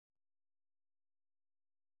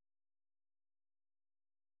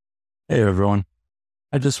Hey everyone.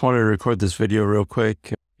 I just wanted to record this video real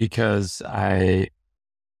quick because I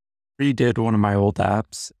redid one of my old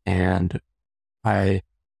apps and I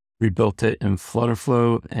rebuilt it in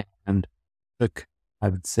FlutterFlow and took, I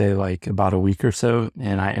would say, like about a week or so,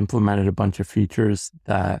 and I implemented a bunch of features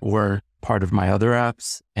that were part of my other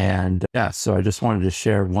apps. And yeah, so I just wanted to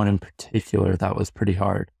share one in particular that was pretty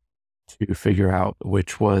hard to figure out,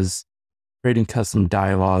 which was creating custom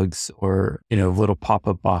dialogues or, little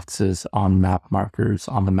pop-up boxes on map markers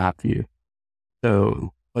on the map view.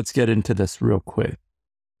 So let's get into this real quick.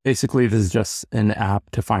 Basically, this is just an app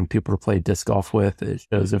to find people to play disc golf with. It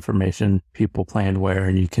shows information, people playing where,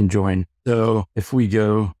 and you can join. So if we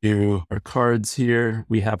go to our cards here,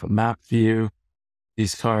 we have a map view,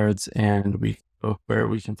 these cards, and we go where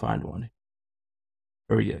we can find one.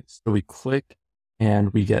 There we go. So we click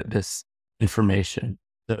and we get this information.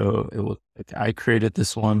 So it looks like I created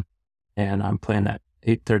this one and I'm playing at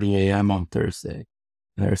 8:30 a.m. on Thursday.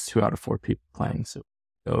 And there's 2 out of 4 people playing. So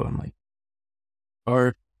we go and like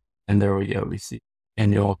card, and there we go. We see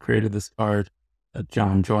Daniel created this card.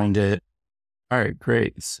 John joined it. All right,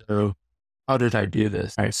 great. So how did I do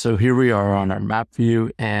this? All right, so here we are on our map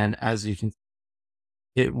view. And as you can see,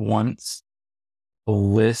 it wants a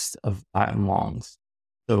list of Latin longs.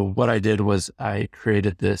 So what I did was I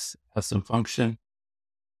created this custom function.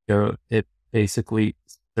 So it basically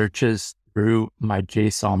searches through my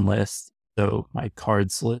JSON list, so my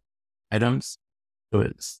cards list items. So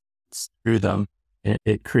it's through them, and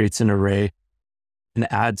it creates an array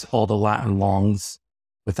and adds all the Latin longs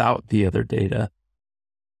without the other data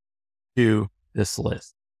to this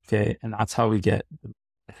list. Okay, and that's how we get the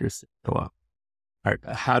accuracy to go up. All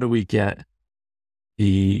right, how do we get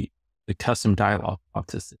the custom dialog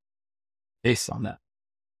boxes based on that?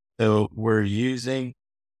 So we're using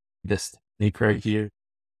this technique right here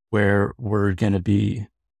where we're going to be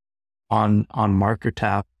on marker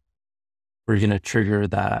tap, we're going to trigger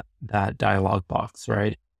that dialog box,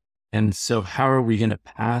 right? And so how are we going to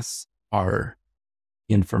pass our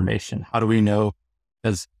information? How do we know?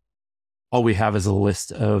 Because all we have is a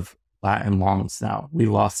list of Latin longs now. We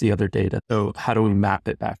lost the other data. So how do we map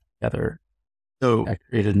it back together? So I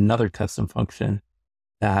created another custom function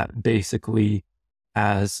that basically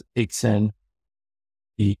takes in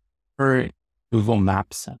the current Google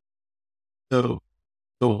Maps. So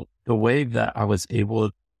the way that I was able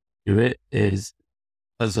to do it is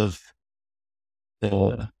because of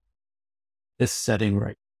this setting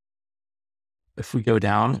right. If we go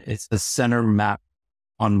down, it's the center map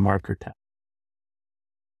on marker tab.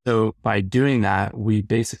 So by doing that, we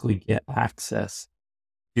basically get access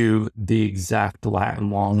to the exact Latin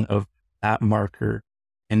long of that marker.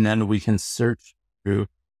 And then we can search through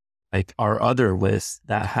like our other list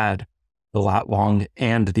that had the lat long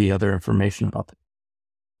and the other information about it.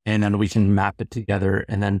 And then we can map it together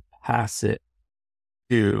and then pass it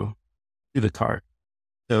to the card.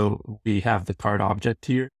 So we have the card object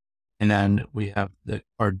here, and then we have the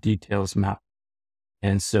card details map.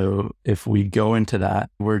 And so if we go into that,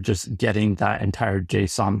 we're just getting that entire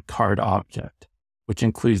JSON card object, which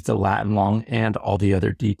includes the Latin long and all the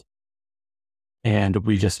other details. And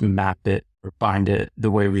we just map it or bind it the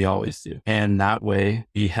way we always do. And that way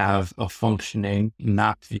we have a functioning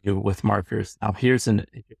map view with markers. Now here's an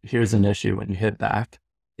issue when you hit back,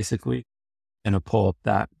 basically, and pull up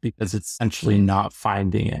that because it's essentially not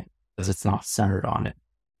finding it because it's not centered on it.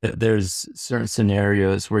 There's certain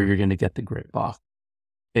scenarios where you're going to get the gray box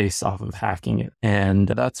based off of hacking it. And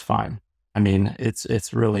that's fine. I mean,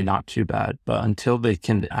 it's really not too bad, but until they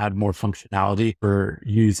can add more functionality for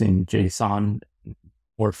using JSON,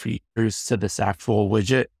 more features to this actual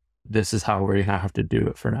widget, this is how we're going to have to do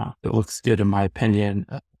it for now. It looks good in my opinion,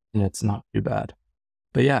 and it's not too bad.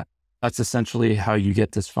 But yeah, that's essentially how you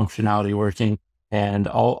get this functionality working. And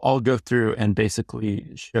I'll go through and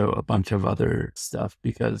basically show a bunch of other stuff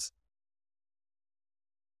because,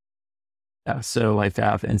 yeah, so like I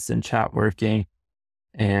have instant chat working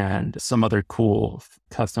and some other cool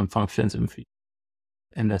custom functions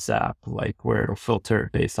in this app, like where it'll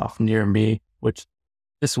filter based off near me, which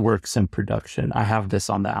this works in production. I have this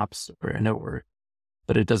on the App Store and it works,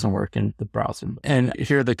 but it doesn't work in the browser. And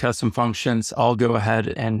here are the custom functions. I'll go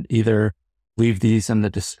ahead and either leave these in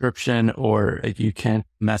the description or you can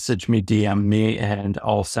message me, DM me, and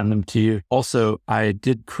I'll send them to you. Also, I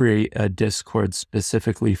did create a Discord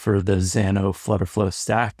specifically for the Xano FlutterFlow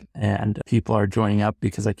stack, and people are joining up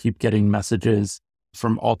because I keep getting messages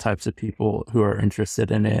from all types of people who are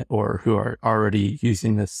interested in it or who are already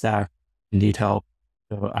using the stack and need help.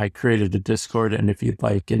 So I created a Discord, and if you'd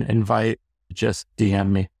like an invite, just DM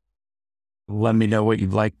me. Let me know what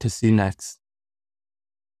you'd like to see next.